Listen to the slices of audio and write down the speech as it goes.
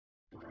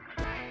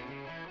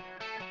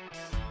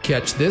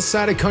Catch This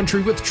Side of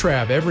Country with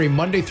Trav every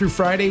Monday through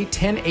Friday,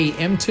 10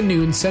 a.m. to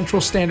noon Central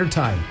Standard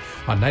Time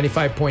on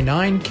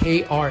 95.9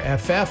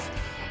 KRFF.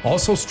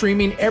 Also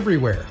streaming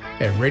everywhere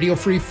at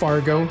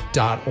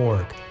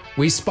radiofreefargo.org.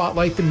 We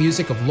spotlight the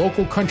music of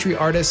local country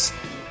artists,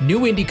 new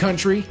indie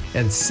country,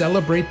 and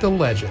celebrate the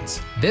legends.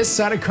 This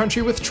Side of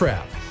Country with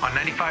Trav on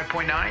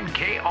 95.9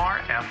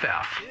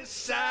 KRFF. This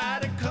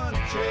side of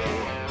country.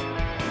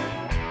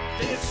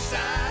 This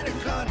side of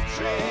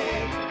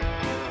country.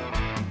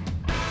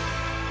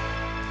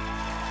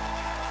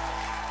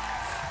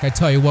 I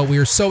tell you what, we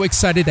are so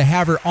excited to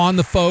have her on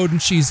the phone.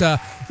 She's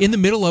in the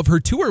middle of her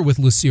tour with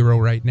Lucero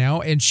right now,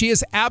 and she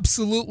is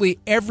absolutely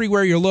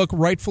everywhere you look,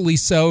 rightfully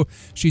so.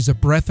 She's a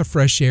breath of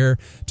fresh air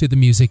to the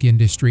music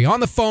industry. On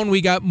the phone,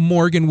 we got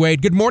Morgan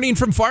Wade. Good morning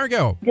from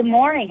Fargo. Good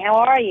morning. How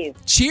are you?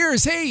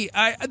 Cheers. Hey,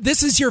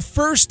 this is your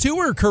first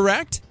tour,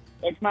 correct?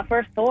 It's my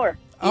first tour.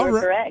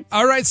 You're correct.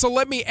 All right, so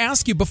let me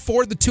ask you,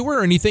 before the tour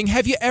or anything,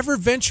 have you ever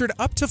ventured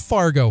up to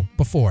Fargo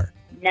before?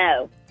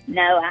 No,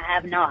 I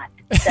have not.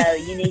 So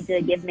you need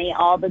to give me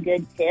all the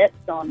good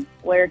tips on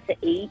where to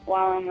eat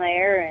while I'm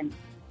there and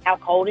how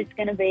cold it's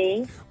going to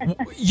be.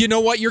 You know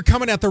what? You're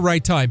coming at the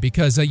right time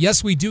because,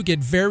 yes, we do get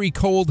very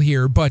cold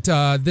here, but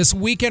this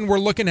weekend we're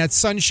looking at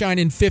sunshine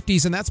in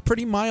 50s, and that's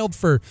pretty mild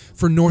for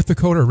North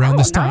Dakota around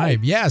this time.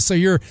 Nice. Yeah, so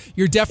you're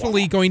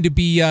definitely going to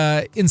be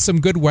in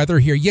some good weather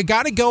here. You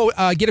got to go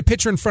get a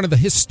picture in front of the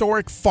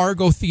historic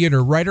Fargo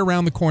Theater right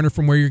around the corner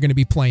from where you're going to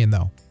be playing,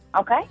 though.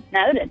 Okay,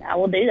 noted. I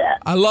will do that.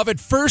 I love it.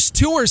 First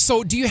tour.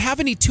 So do you have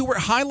any tour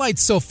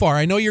highlights so far?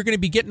 I know you're going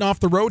to be getting off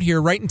the road here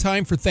right in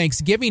time for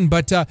Thanksgiving,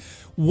 but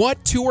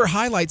what tour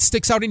highlight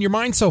sticks out in your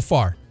mind so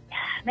far?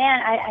 Man,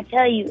 I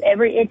tell you,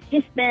 it's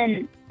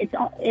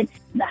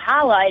the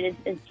highlight,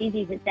 as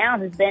cheesy as it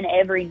sounds, has been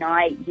every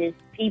night just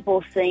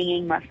people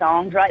singing my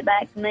songs right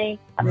back to me.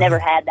 I've never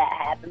had that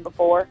happen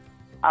before.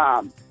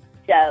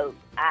 So,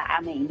 I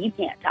mean, you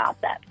can't top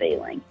that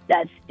feeling.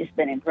 That's just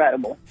been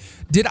incredible.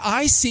 Did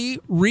I see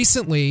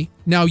recently,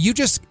 now you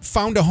just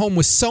found a home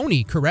with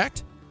Sony,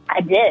 correct?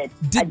 I did.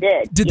 Did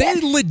yes.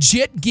 they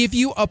legit give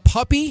you a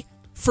puppy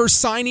for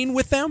signing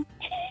with them?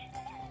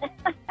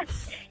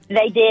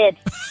 They did.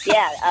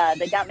 Yeah,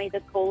 they got me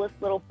the coolest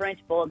little French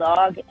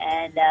bulldog,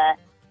 and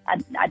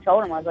I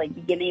told him, I was like,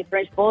 you give me a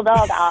French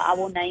bulldog, I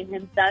will name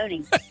him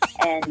Sony.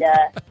 And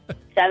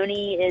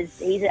Sony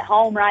he's at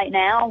home right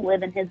now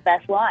living his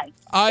best life.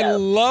 I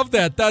love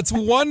that. That's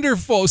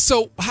wonderful.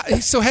 So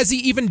has he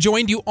even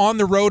joined you on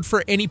the road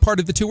for any part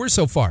of the tour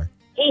so far?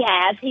 He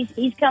has.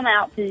 He's come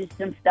out to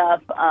some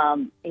stuff.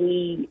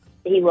 He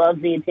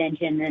loves the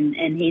attention,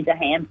 and he's a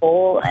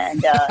handful,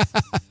 and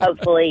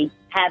hopefully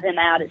have him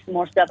out at some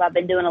more stuff. I've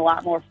been doing a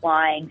lot more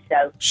flying,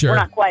 so We're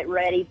not quite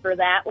ready for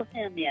that with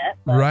him yet.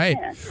 But, right.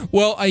 Yeah.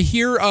 Well, I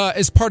hear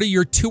as part of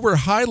your tour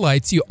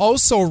highlights, you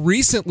also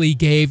recently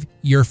gave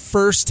your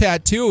first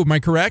tattoo. Am I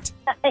correct?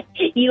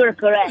 You are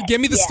correct. Give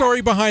me the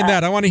story behind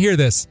that. I want to hear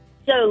this.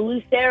 So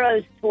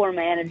Lucero's tour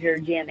manager,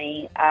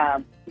 Jimmy,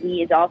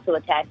 he is also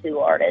a tattoo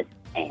artist,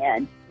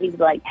 and he was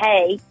like,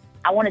 hey,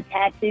 I want to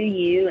tattoo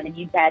you and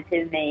you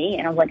tattoo me.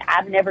 And I was like,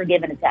 I've never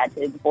given a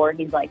tattoo before.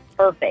 He's like,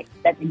 perfect.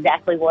 That's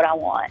exactly what I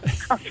want.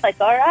 I was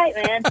like, all right,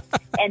 man.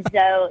 And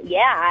so,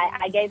 yeah,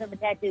 I gave him a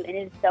tattoo, and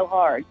it's so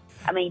hard.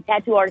 I mean,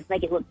 tattoo artists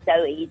make it look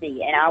so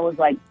easy. And I was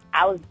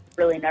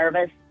really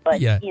nervous, but,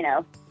 you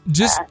know.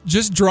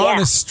 Just drawing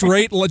a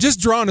straight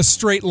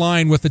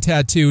line with the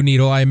tattoo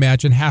needle, I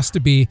imagine, has to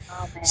be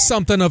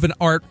something of an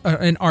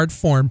art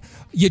form.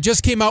 You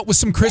just came out with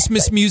some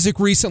Christmas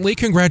music recently.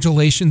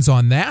 Congratulations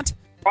on that.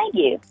 Thank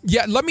you.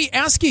 Yeah, let me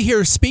ask you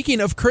here,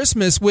 speaking of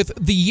Christmas, with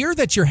the year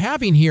that you're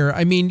having here,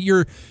 I mean,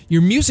 your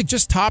music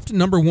just topped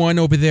 #1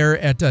 over there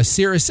at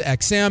Sirius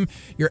XM.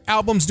 Your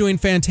album's doing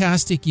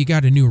fantastic. You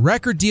got a new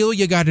record deal.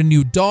 You got a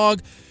new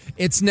dog.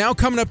 It's now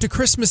coming up to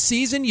Christmas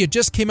season. You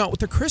just came out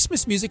with the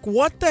Christmas music.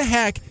 What the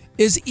heck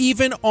is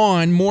even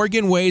on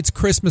Morgan Wade's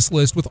Christmas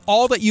list with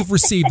all that you've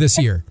received this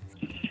year?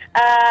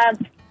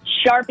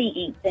 Sharpie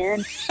ink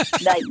pen.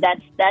 Like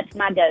that's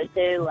my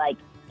go-to. Like,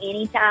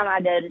 anytime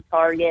I go to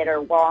Target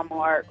or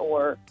Walmart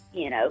or,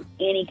 you know,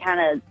 any kind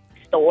of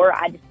store,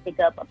 I just pick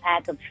up a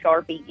pack of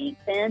Sharpie ink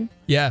pens.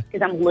 Yeah.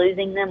 Because I'm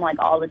losing them, like,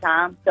 all the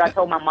time. So I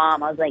told my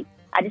mom, I was like,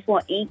 I just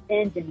want ink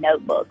pens and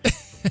notebooks.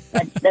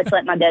 That's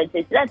like my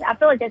go-to. So I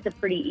feel like that's a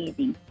pretty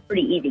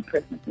easy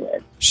Christmas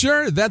list.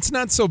 Sure, that's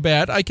not so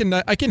bad. I can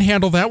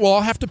handle that. Well,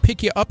 I'll have to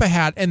pick you up a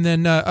hat and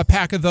then a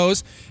pack of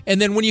those. And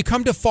then when you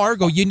come to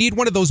Fargo, you need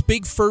one of those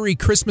big furry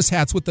Christmas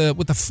hats with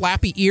the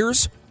flappy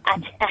ears.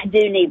 I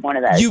do need one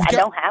of those. I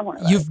don't have one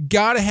of those. You've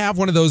got to have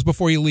one of those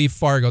before you leave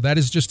Fargo. That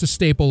is just a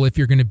staple if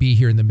you're going to be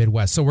here in the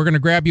Midwest. So we're going to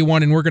grab you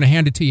one, and we're going to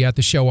hand it to you at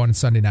the show on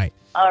Sunday night.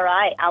 All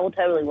right. I will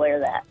totally wear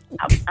that.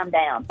 I'm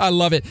down. I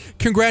love it.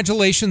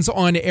 Congratulations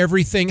on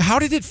everything. How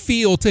did it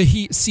feel to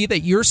see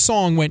that your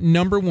song went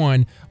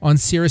 #1 on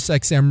Sirius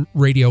XM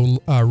radio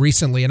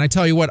recently? And I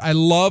tell you what,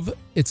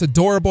 it's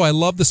adorable. I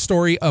love the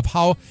story of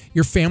how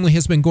your family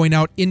has been going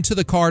out into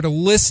the car to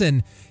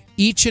listen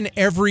each and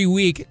every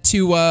week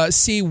to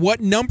see what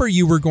number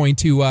you were going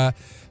to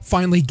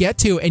finally get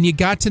to, and you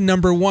got to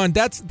number 1.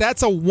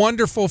 That's a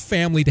wonderful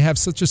family to have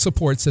such a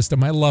support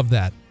system. I love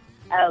that.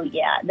 Oh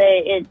yeah,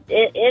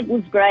 it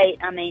was great.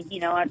 I mean,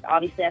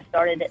 obviously I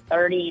started at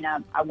 30,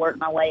 and I worked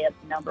my way up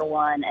to number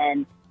 1,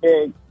 and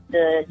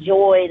the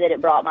joy that it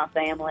brought my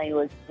family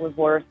was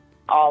worth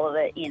all of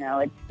it.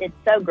 It's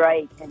so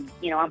great, and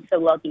I'm so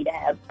lucky to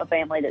have a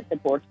family that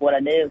supports what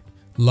I do.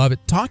 Love it.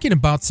 Talking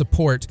about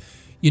support,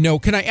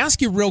 can I ask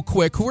you real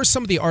quick, who are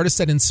some of the artists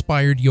that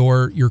inspired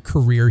your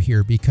career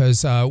here?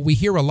 Because we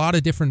hear a lot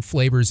of different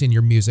flavors in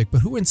your music, but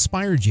who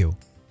inspired you?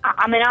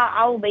 I mean,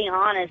 I will be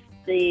honest.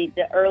 The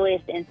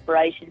earliest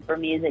inspiration for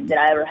music that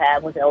I ever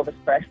had was Elvis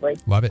Presley.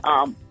 Love it.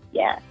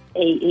 Yeah,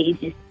 he's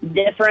just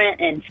different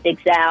and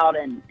sticks out,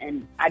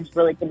 and I just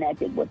really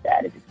connected with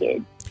that as a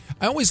kid.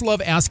 I always love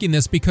asking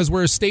this because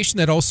we're a station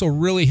that also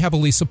really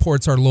heavily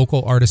supports our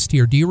local artists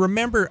here. Do you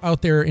remember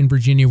out there in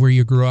Virginia where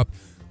you grew up,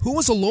 who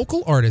was a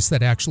local artist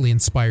that actually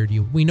inspired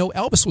you? We know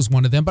Elvis was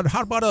one of them, but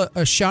how about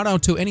a shout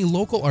out to any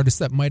local artists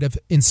that might have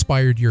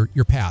inspired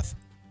your path?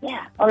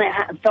 Yeah, I mean,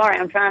 I'm sorry,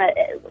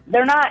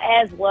 they're not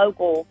as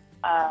local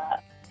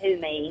to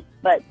me,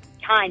 but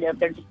kind of.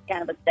 They're just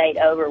kind of a state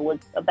over. Was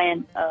a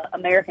band,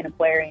 American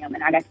Aquarium,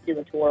 and I got to do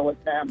a tour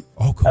with them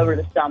over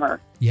the summer.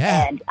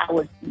 Yeah. And I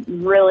was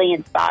really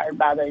inspired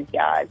by those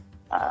guys.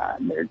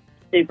 They're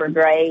super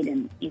great,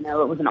 and, it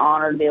was an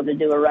honor to be able to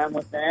do a run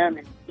with them.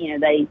 And,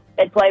 they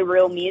play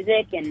real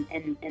music, and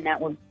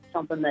that was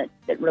something that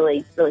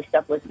really, really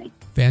stuck with me.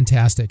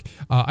 Fantastic.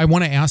 I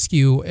want to ask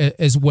you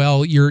as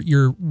well,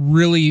 you're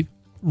really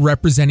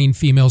representing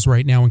females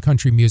right now in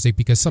country music,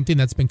 because something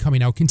that's been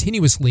coming out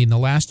continuously in the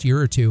last year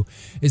or two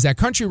is that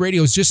country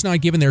radio is just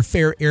not giving their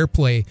fair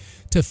airplay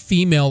to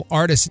female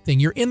artists.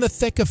 You're in the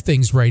thick of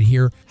things right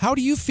here. How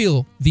do you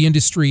feel the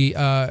industry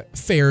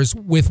fares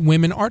with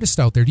women artists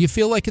out there? Do you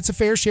feel like it's a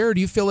fair share, or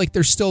do you feel like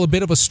there's still a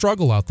bit of a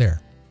struggle out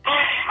there?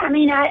 I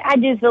mean, I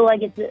do feel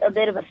like it's a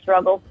bit of a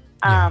struggle.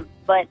 Yeah.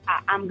 But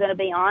I'm going to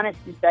be honest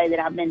and say that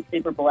I've been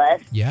super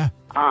blessed. Yeah.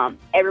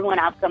 Everyone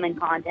I've come in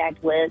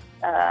contact with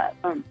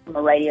from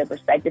a radio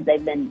perspective,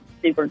 they've been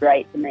super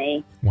great to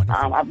me.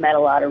 Wonderful. I've met a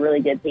lot of really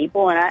good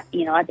people, and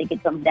I think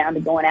it comes down to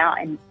going out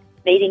and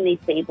meeting these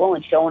people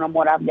and showing them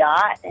what I've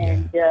got,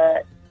 and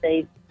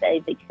they've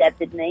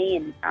accepted me,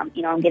 and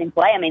I'm getting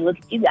play. I mean, look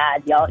at you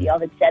guys, y'all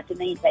have accepted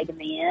me and taken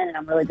me in, and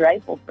I'm really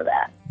grateful for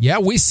that. Yeah,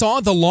 we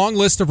saw the long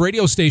list of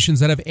radio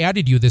stations that have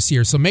added you this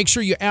year, so make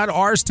sure you add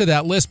ours to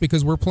that list,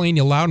 because we're playing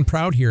you loud and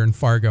proud here in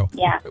Fargo.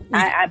 Yeah,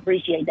 I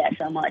appreciate that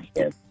so much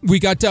too. We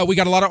got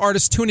a lot of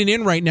artists tuning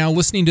in right now,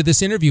 listening to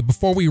this interview.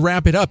 Before we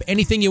wrap it up,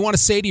 anything you want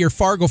to say to your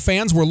Fargo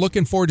fans? We're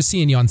looking forward to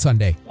seeing you on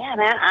Sunday. Yeah,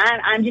 man,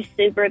 I'm just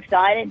super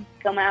excited.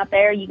 Come out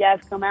there, you guys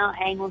come out,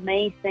 hang with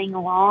me, sing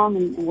along,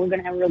 and we're going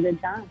to have a real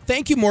good time.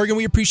 Thank you, Morgan.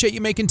 We appreciate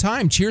you making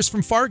time. Cheers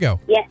from Fargo.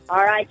 Yeah,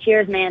 all right.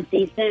 Cheers, man. See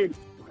you soon.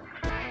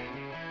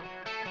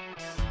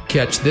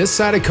 Catch This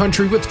Side of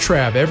Country with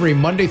Trav every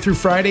Monday through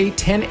Friday,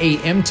 10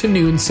 a.m. to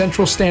noon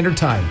Central Standard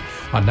Time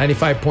on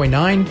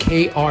 95.9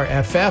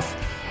 KRFF.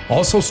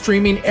 Also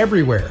streaming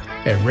everywhere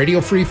at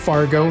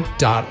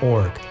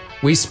RadioFreeFargo.org.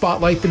 We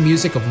spotlight the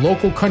music of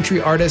local country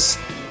artists,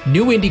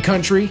 new indie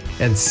country,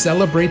 and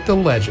celebrate the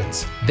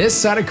legends. This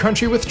Side of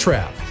Country with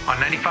Trav on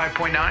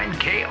 95.9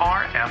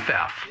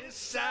 KRFF. This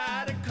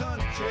side of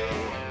country,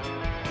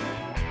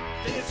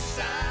 this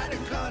side